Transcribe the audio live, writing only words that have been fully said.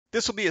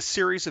This will be a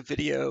series of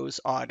videos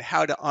on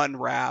how to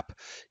unwrap,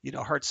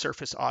 hard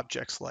surface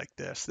objects like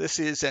this. This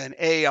is an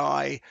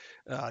AI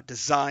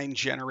design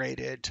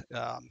generated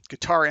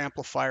guitar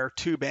amplifier,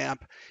 tube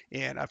amp,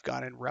 and I've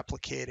gone and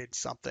replicated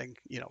something,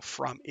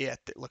 from it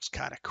that looks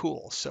kind of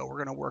cool. So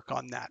we're going to work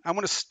on that. I'm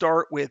going to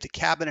start with the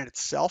cabinet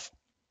itself.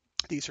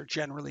 These are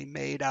generally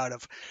made out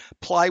of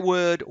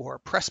plywood or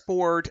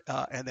pressboard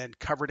and then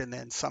covered in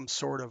then some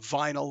sort of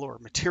vinyl or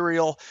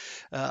material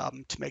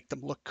to make them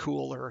look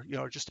cool, or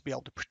just to be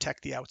able to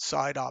protect the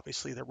outside.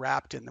 Obviously they're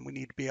wrapped, and then we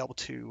need to be able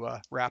to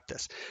wrap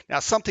this. Now,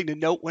 something to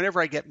note: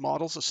 whenever I get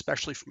models,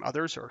 especially from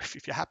others, or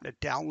if you happen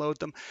to download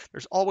them,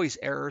 there's always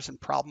errors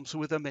and problems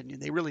with them, and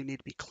they really need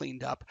to be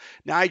cleaned up.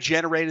 Now, I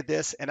generated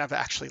this, and I've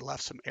actually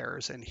left some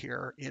errors in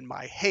here in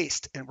my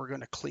haste, and we're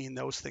going to clean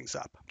those things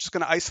up. I'm just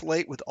going to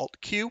isolate with Alt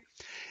Q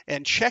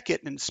and check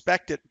it and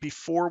inspect it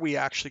before we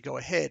actually go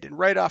ahead. And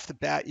right off the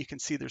bat, you can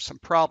see there's some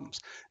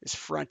problems. This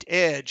front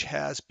edge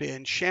has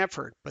been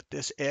chamfered, but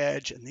this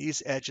edge and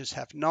these edges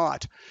have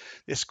not.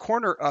 This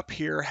corner up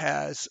here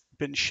has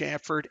been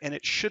chamfered, and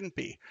it shouldn't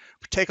be.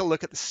 If we take a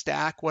look at the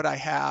stack, what I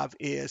have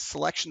is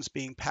selections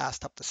being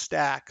passed up the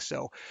stack.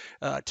 So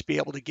to be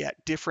able to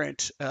get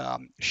different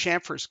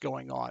chamfers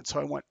going on. So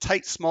I want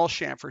tight, small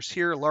chamfers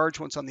here, large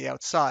ones on the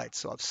outside.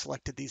 So I've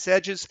selected these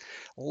edges,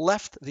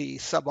 left the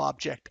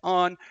sub-object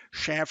on.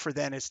 Chamfer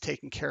then is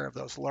taking care of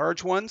those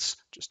large ones.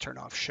 Just turn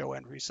off show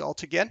end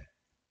result again.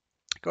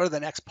 Go to the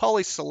next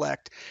poly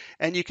select,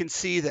 and you can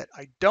see that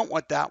I don't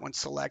want that one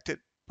selected,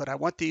 but I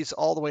want these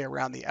all the way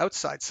around the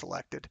outside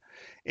selected.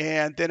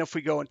 And then if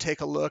we go and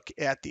take a look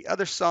at the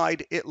other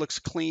side, it looks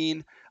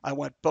clean. I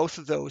want both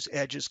of those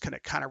edges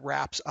kind of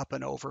wraps up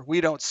and over. We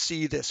don't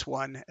see this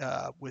one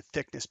with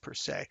thickness per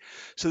se.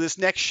 So this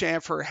next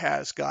chamfer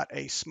has got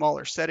a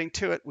smaller setting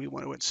to it. We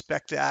want to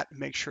inspect that and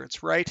make sure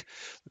it's right.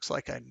 Looks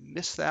like I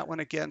missed that one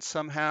again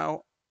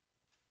somehow.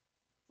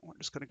 We're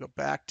just going to go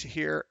back to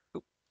here.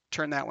 Oop,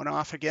 turn that one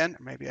off again,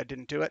 or maybe I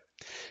didn't do it,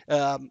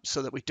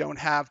 so that we don't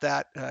have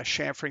that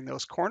chamfering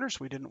those corners.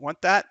 We didn't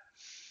want that.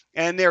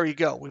 And there you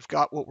go. We've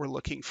got what we're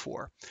looking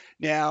for.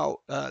 Now,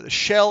 the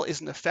shell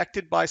isn't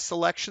affected by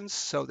selections,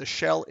 so the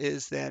shell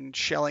is then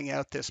shelling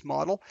out this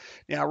model.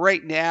 Now,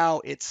 right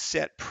now, it's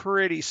set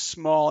pretty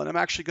small, and I'm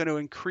actually going to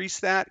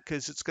increase that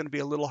because it's going to be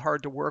a little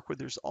hard to work with.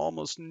 There's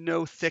almost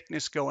no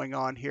thickness going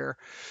on here.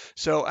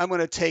 So I'm going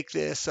to take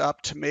this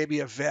up to maybe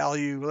a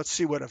value. Let's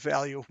see what a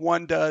value of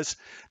 1 does.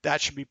 That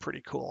should be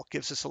pretty cool.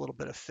 Gives us a little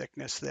bit of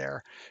thickness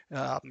there.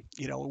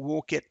 We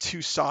won't get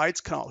two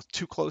sides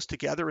too close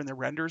together in the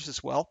renders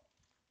as well.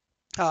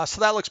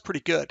 So that looks pretty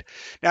good.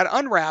 Now, to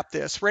unwrap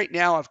this, right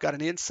now I've got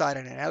an inside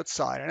and an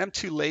outside, and I'm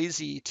too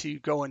lazy to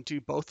go and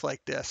do both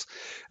like this.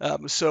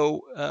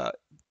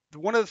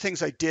 One of the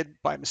things I did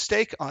by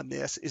mistake on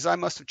this is I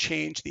must have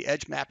changed the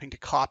edge mapping to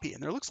copy,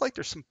 and there looks like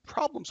there's some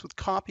problems with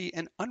copy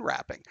and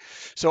unwrapping.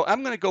 So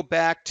I'm going to go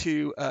back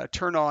to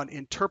turn on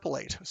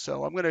interpolate.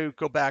 So I'm going to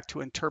go back to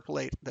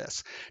interpolate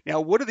this.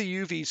 Now, what do the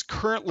UVs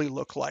currently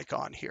look like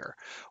on here?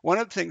 One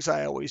of the things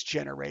I always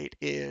generate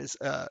is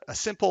a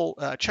simple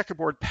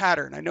checkerboard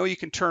pattern. I know you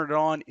can turn it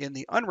on in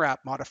the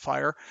unwrap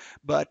modifier,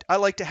 but I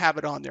like to have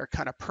it on there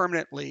kind of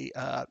permanently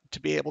to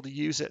be able to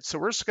use it. So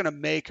we're just going to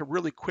make a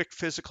really quick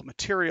physical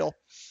material.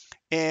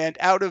 And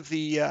out of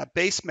the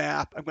base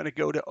map, I'm going to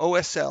go to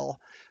OSL,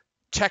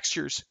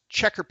 Textures,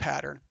 Checker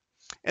Pattern.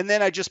 And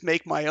then I just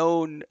make my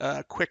own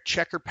quick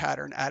checker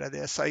pattern out of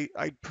this. I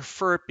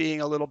prefer it being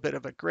a little bit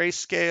of a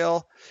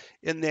grayscale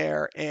in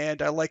there,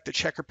 and I like the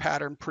checker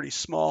pattern pretty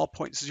small,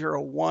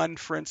 0.01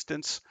 for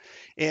instance.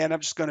 And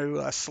I'm just going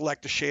to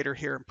select a shader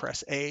here and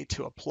press A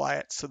to apply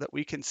it so that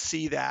we can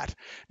see that.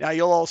 Now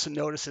you'll also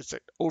notice it's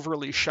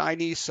overly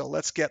shiny, so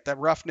let's get the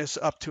roughness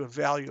up to a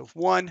value of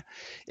 1,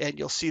 and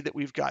you'll see that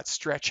we've got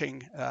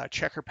stretching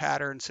checker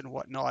patterns and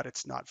whatnot.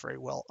 It's not very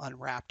well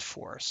unwrapped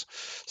for us.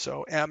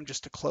 So M,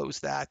 just to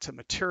close that, to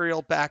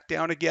material, back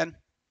down again.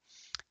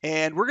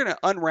 And we're going to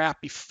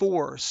unwrap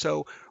before,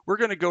 so we're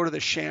going to go to the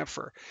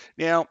chamfer.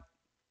 Now,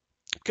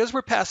 because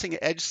we're passing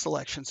edge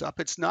selections up,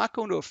 it's not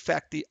going to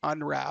affect the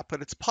unwrap,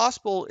 but it's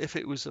possible if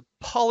it was a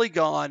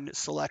polygon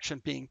selection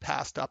being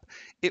passed up,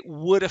 it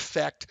would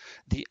affect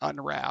the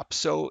unwrap.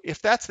 So if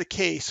that's the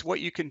case, what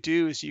you can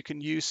do is you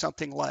can use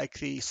something like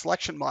the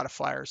selection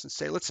modifiers and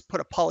say, let's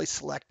put a poly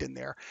select in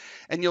there.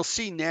 And you'll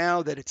see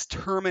now that it's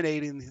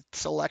terminating the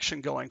selection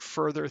going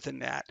further than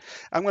that.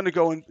 I'm going to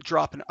go and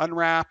drop an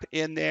unwrap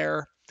in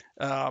there.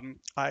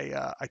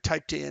 I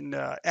typed in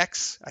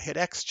X, I hit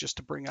X just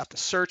to bring up the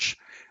search,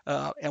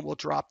 and we'll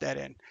drop that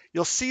in.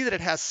 You'll see that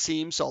it has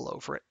seams all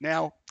over it.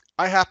 Now,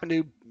 I happen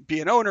to be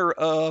an owner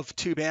of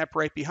tube amp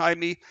right behind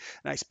me,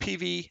 nice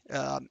PV,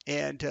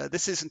 and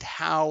this isn't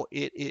how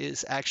it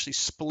is actually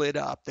split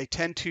up. They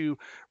tend to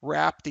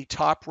wrap the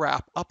top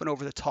wrap up and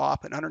over the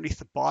top and underneath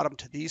the bottom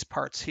to these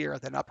parts here,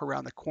 then up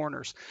around the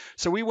corners.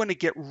 So we want to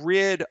get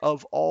rid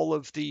of all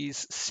of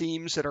these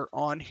seams that are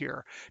on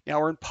here.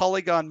 Now we're in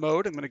polygon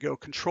mode. I'm going to go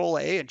Control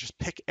A and just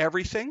pick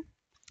everything.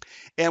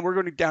 And we're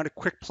going down to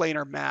quick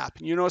planar map.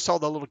 And you notice all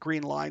the little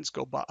green lines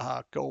go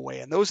away.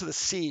 And those are the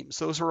seams.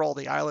 Those are all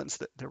the islands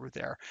that were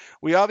there.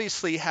 We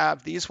obviously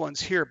have these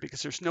ones here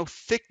because there's no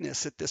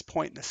thickness at this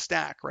point in the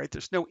stack, right?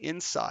 There's no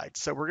inside.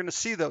 So we're going to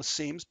see those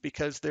seams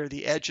because they're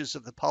the edges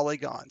of the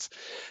polygons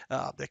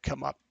that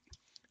come up.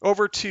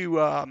 Over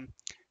to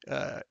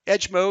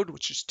edge mode,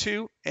 which is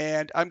 2,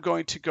 and I'm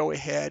going to go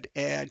ahead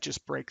and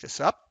just break this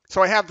up.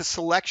 So I have the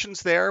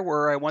selections there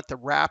where I want the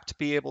wrap to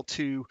be able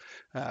to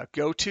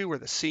go to, where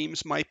the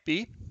seams might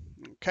be.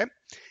 Okay,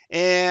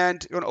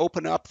 and I'm going to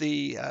open up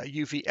the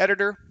UV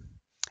editor.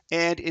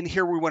 And in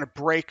here, we want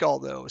to break all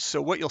those.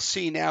 So what you'll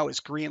see now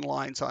is green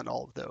lines on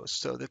all of those.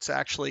 So that's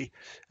actually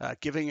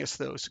giving us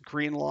those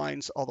green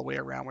lines all the way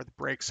around where the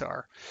breaks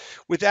are.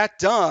 With that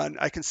done,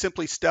 I can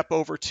simply step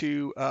over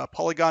to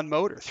polygon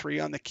mode, or 3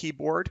 on the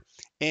keyboard,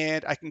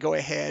 and I can go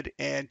ahead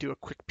and do a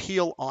quick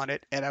peel on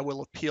it, and I will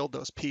have peeled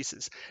those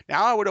pieces.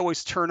 Now, I would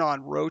always turn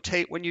on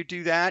rotate when you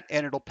do that,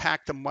 and it'll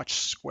pack them much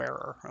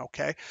squarer,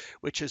 okay,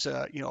 which is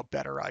a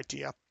better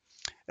idea.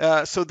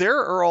 So there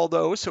are all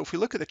those. So if we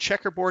look at the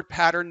checkerboard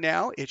pattern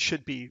now, it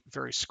should be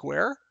very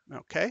square.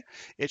 Okay,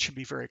 it should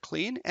be very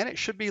clean, and it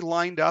should be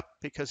lined up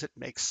because it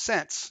makes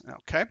sense.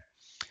 Okay,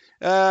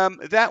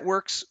 that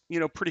works,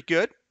 pretty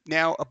good.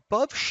 Now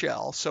above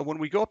shell, so when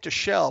we go up to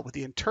shell with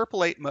the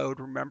interpolate mode,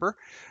 remember,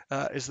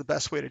 is the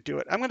best way to do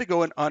it. I'm going to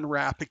go and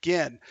unwrap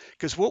again,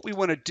 because what we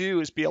want to do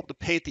is be able to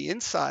paint the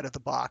inside of the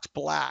box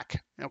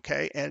black.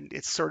 Okay, and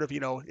it's sort of,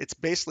 it's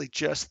basically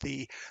just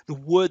the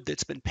wood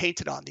that's been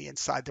painted on the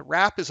inside. The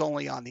wrap is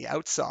only on the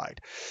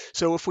outside.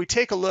 So if we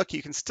take a look,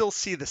 you can still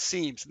see the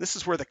seams. This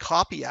is where the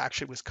copy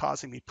actually was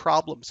causing me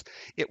problems.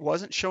 It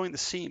wasn't showing the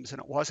seams, and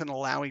it wasn't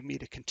allowing me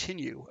to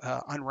continue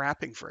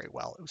unwrapping very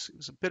well. It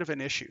was a bit of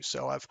an issue.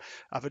 So I've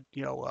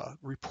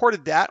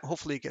reported that.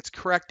 Hopefully it gets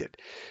corrected.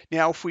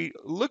 Now, if we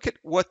look at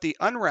what the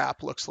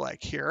unwrap looks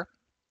like here,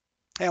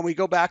 and we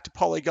go back to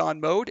polygon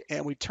mode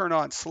and we turn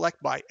on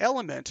select by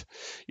element,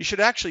 you should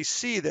actually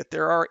see that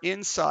there are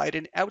inside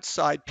and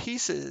outside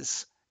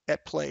pieces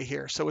at play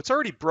here. So it's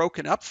already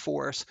broken up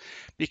for us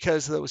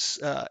because those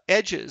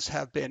edges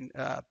have been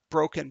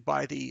broken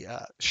by the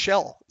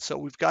shell. So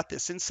we've got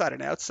this inside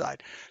and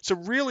outside. So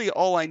really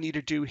all I need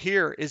to do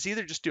here is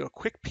either just do a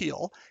quick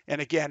peel,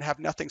 and again, have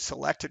nothing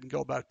selected and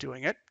go about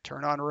doing it.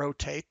 Turn on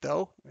rotate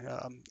though,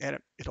 and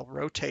it'll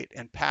rotate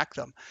and pack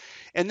them.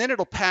 And then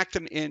it'll pack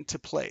them into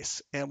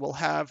place, and we'll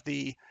have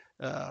the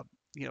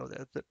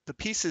the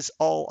pieces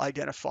all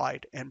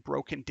identified and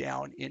broken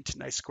down into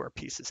nice square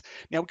pieces.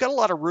 Now we've got a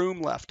lot of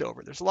room left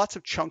over. There's lots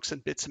of chunks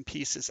and bits and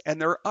pieces,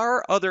 and there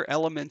are other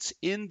elements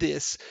in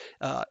this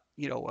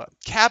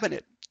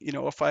cabinet.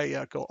 If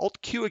I go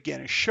Alt Q again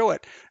and show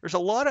it, there's a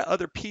lot of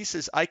other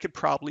pieces I could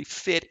probably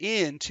fit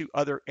into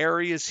other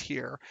areas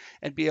here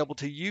and be able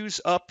to use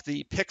up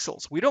the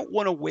pixels. We don't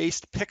want to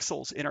waste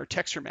pixels in our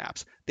texture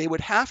maps. They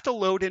would have to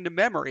load into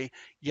memory,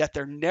 yet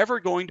they're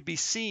never going to be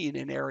seen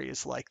in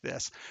areas like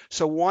this.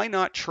 So why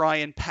not try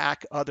and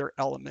pack other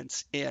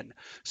elements in?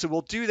 So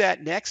we'll do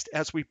that next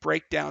as we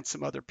break down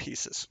some other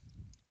pieces.